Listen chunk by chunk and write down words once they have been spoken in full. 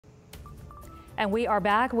And we are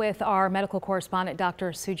back with our medical correspondent, Dr.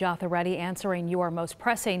 Sujatha Reddy, answering your most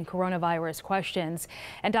pressing coronavirus questions.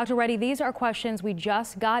 And Dr. Reddy, these are questions we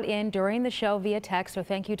just got in during the show via text, so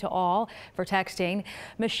thank you to all for texting.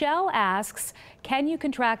 Michelle asks, can you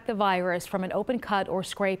contract the virus from an open cut or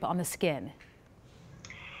scrape on the skin?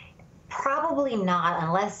 Probably not,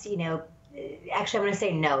 unless, actually I'm going to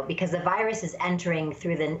say no, because the virus is entering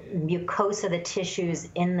through the mucosa, the tissues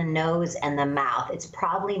in the nose and the mouth. It's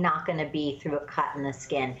probably not going to be through a cut in the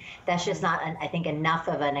skin. That's just not, I think, enough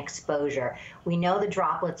of an exposure. We know the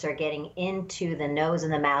droplets are getting into the nose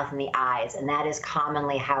and the mouth and the eyes, and that is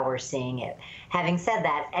commonly how we're seeing it. Having said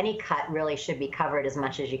that, any cut really should be covered as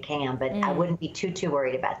much as you can, but I wouldn't be too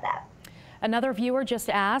worried about that. Another viewer just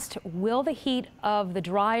asked, will the heat of the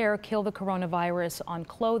dryer kill the coronavirus on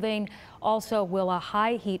clothing? Also, will a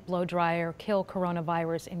high heat blow dryer kill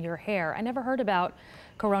coronavirus in your hair? I never heard about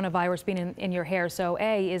coronavirus being in your hair. So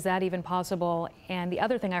A, is that even possible? And the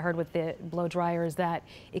other thing I heard with the blow dryer is that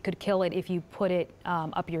it could kill it if you put it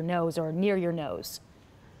up your nose or near your nose.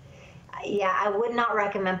 Yeah, I would not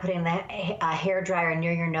recommend putting the hair dryer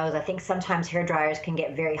near your nose. I think sometimes hair dryers can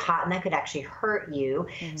get very hot and that could actually hurt you.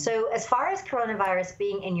 So as far as coronavirus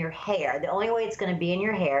being in your hair, the only way it's going to be in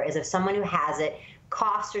your hair is if someone who has it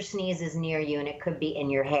coughs or sneezes near you, and it could be in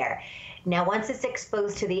your hair. Now, once it's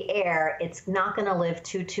exposed to the air, it's not going to live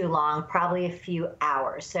too long, probably a few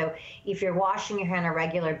hours. So if you're washing your hair on a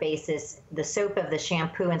regular basis, the soap of the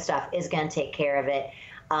shampoo and stuff is going to take care of it.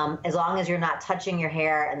 As long as you're not touching your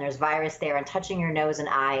hair and there's virus there and touching your nose and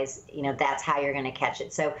eyes, that's how you're going to catch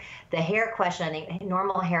it. So the hair question, I think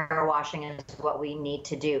normal hair washing is what we need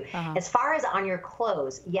to do. As far as on your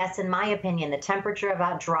clothes, yes, in my opinion, the temperature of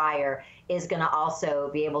a dryer is going to also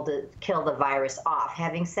be able to kill the virus off.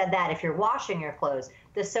 Having said that, if you're washing your clothes,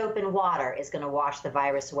 the soap and water is going to wash the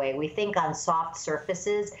virus away. We think on soft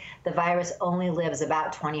surfaces, the virus only lives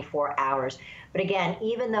about 24 hours. But again,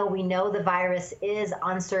 even though we know the virus is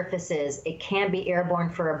on surfaces, it can be airborne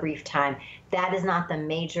for a brief time. That is not the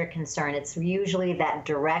major concern. It's usually that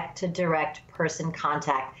direct-to-direct person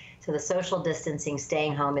contact. So the social distancing,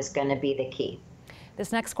 staying home is going to be the key.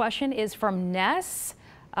 This next question is from Ness.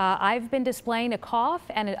 I've been displaying a cough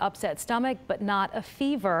and an upset stomach, but not a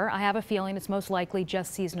fever. I have a feeling it's most likely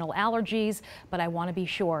just seasonal allergies, but I want to be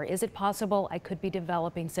sure. Is it possible I could be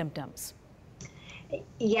developing symptoms?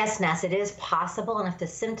 Yes, Ness, it is possible. And if the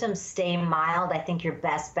symptoms stay mild, I think your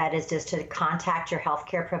best bet is just to contact your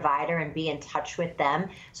healthcare provider and be in touch with them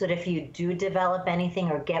so that if you do develop anything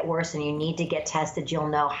or get worse and you need to get tested, you'll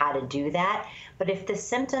know how to do that. But if the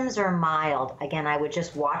symptoms are mild, again, I would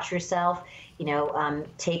just watch yourself,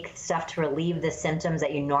 take stuff to relieve the symptoms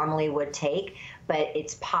that you normally would take. But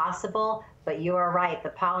it's possible. But you are right. The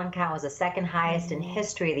pollen count was the second highest in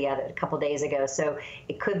history a couple days ago. So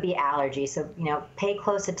it could be allergy. So, pay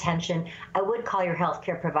close attention. I would call your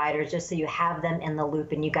healthcare providers just so you have them in the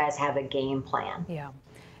loop and you guys have a game plan. Yeah.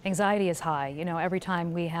 Anxiety is high. Every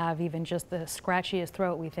time we have even just the scratchiest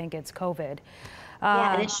throat, we think it's COVID.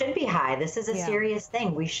 Yeah, and it should be high. This is a serious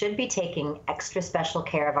thing. We should be taking extra special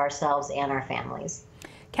care of ourselves and our families.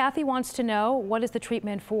 Kathy wants to know, what is the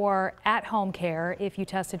treatment for at-home care if you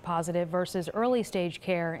tested positive versus early stage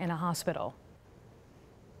care in a hospital?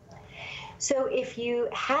 So if you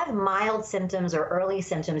have mild symptoms or early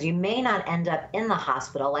symptoms, you may not end up in the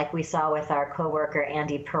hospital like we saw with our coworker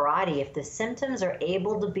Andy Parati. If the symptoms are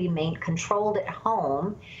able to be controlled at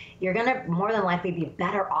home, you're going to more than likely be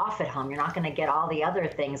better off at home. You're not going to get all the other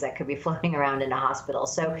things that could be floating around in a hospital.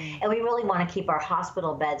 So, and we really want to keep our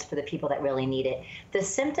hospital beds for the people that really need it. The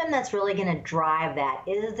symptom that's really going to drive that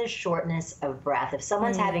is the shortness of breath. If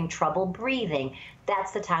someone's having trouble breathing,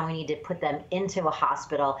 that's the time we need to put them into a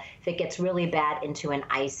hospital. If it gets really bad, into an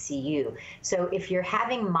ICU. So if you're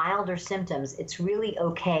having milder symptoms, it's really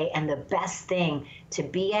okay and the best thing to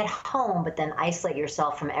be at home, but then isolate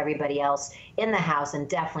yourself from everybody else in the house and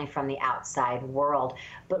definitely from the outside world.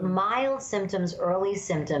 But mild symptoms, early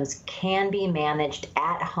symptoms can be managed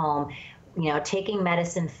at home. Taking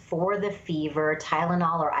medicine for the fever,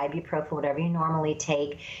 Tylenol or ibuprofen, whatever you normally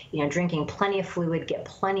take, drinking plenty of fluid, get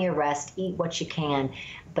plenty of rest, eat what you can.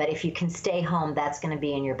 But if you can stay home, that's going to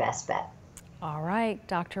be in your best bet. All right,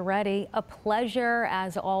 Dr. Reddy, a pleasure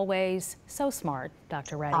as always. So smart,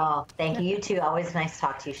 Dr. Reddy. Oh, thank you. You too. Always nice to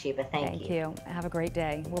talk to you, Sheba. Thank you. Thank you. Have a great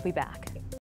day. We'll be back.